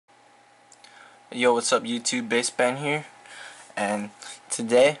Yo, what's up YouTube? Baseband here, and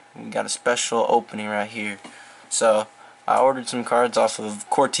today we got a special opening right here. So I ordered some cards off of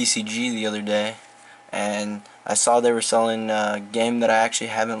Core TCG the other day, and I saw they were selling a game that I actually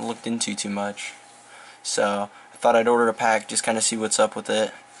haven't looked into too much. So I thought I'd order a pack, just kind of see what's up with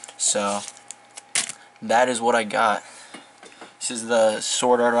it. So that is what I got. This is the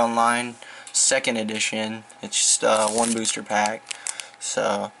Sword Art Online 2nd edition. It's just one booster pack.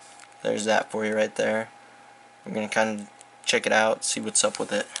 So there's that for you right there. We're gonna kind of check it out, see what's up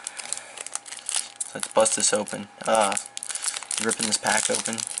with it. Let's bust this open. Ripping this pack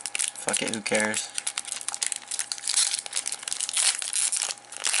open. Fuck it, who cares?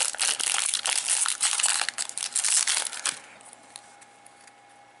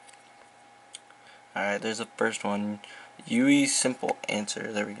 Alright, there's the first one. Yui Simple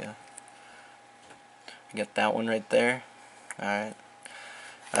Answer. There we go. I got that one right there. Alright.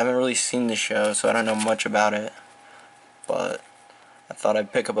 I haven't really seen the show, so I don't know much about it, but I thought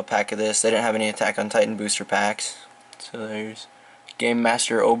I'd pick up a pack of this. They didn't have any Attack on Titan booster packs. So there's Game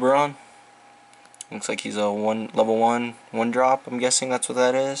Master Oberon. Looks like he's a level 1 drop. I'm guessing that's what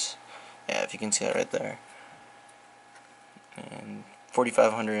that is. Yeah, if you can see that right there. And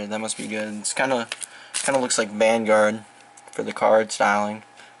 4,500. That must be good. It's kind of looks like Vanguard for the card styling.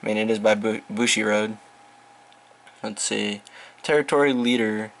 I mean, it is by Bushiroad. Let's see. Territory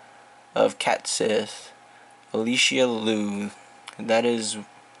Leader of Cat Sith, Alicia Liu. That is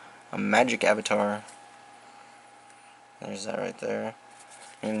a magic avatar. There's that right there.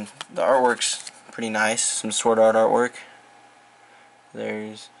 And the artwork's pretty nice. Some sword art artwork.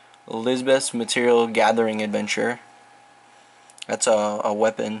 There's Elizabeth's Material Gathering Adventure. That's a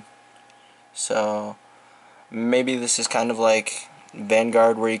weapon. So maybe this is kind of like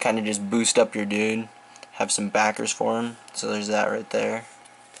Vanguard, where you kind of just boost up your dude. Have some backers for him. So there's that right there.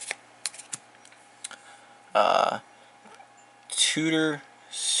 Tutor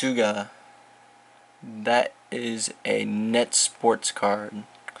Suga. That is a net sports card. I'm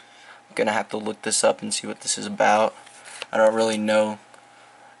gonna have to look this up and see what this is about. I don't really know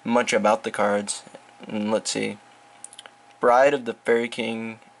much about the cards. And let's see. Bride of the Fairy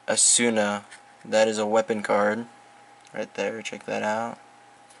King Asuna. That is a weapon card right there. Check that out.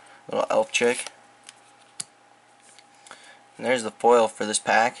 Little elf chick. And there's the foil for this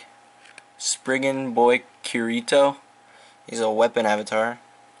pack. Spriggan Boy Kirito. He's a weapon avatar.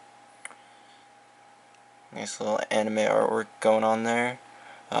 Nice little anime artwork going on there.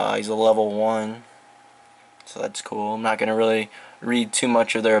 He's a level 1. So that's cool. I'm not going to really read too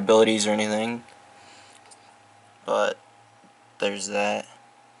much of their abilities or anything. But there's that.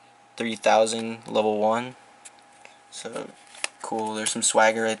 3,000 level 1. So cool. There's some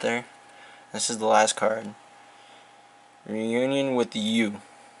swagger right there. This is the last card. Reunion with You.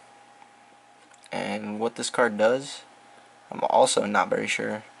 And what this card does, I'm also not very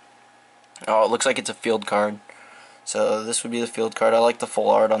sure. Oh, it looks like it's a field card. So this would be the field card. I like the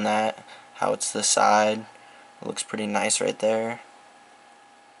full art on that. How it's the side. It looks pretty nice right there.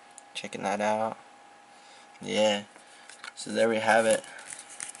 Checking that out. Yeah. So there we have it.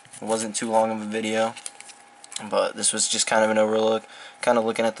 It wasn't too long of a video, but this was just kind of an overlook. Kind of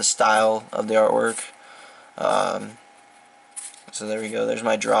looking at the style of the artwork. So there we go. There's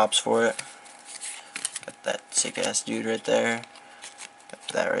my drops for it. Got that sick ass dude right there. Got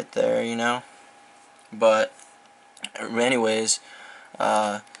that right there, you know. But anyways,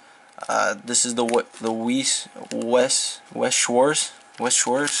 this is the Weiss Schwarz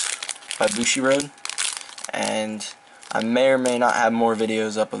by Bushiroad, and I may or may not have more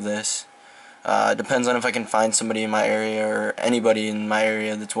videos up of this. Depends on if I can find somebody in my area or anybody in my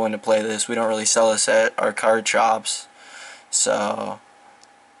area that's willing to play this. We don't really sell this at our card shops, so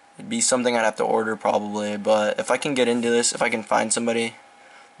it'd be something I'd have to order probably. But if I can get into this, if I can find somebody,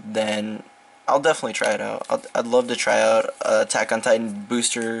 then I'll definitely try it out. I'd love to try out Attack on Titan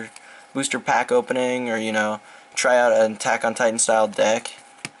booster pack opening, or you know, try out an Attack on Titan style deck.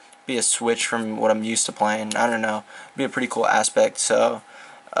 Be a switch from what I'm used to playing. I don't know. Be a pretty cool aspect. So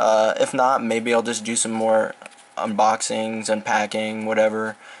if not, maybe I'll just do some more unboxings, unpacking,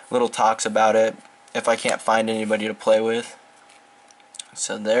 whatever, little talks about it if I can't find anybody to play with.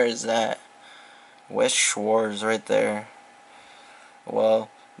 So there's that. Weiss Schwarz right there. Well,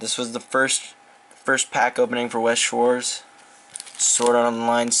 this was the first pack opening for Weiss Schwarz. Sword Art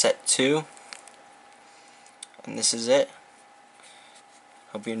Online Set 2. And this is it.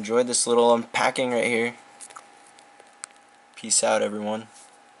 Hope you enjoyed this little unpacking right here. Peace out, everyone.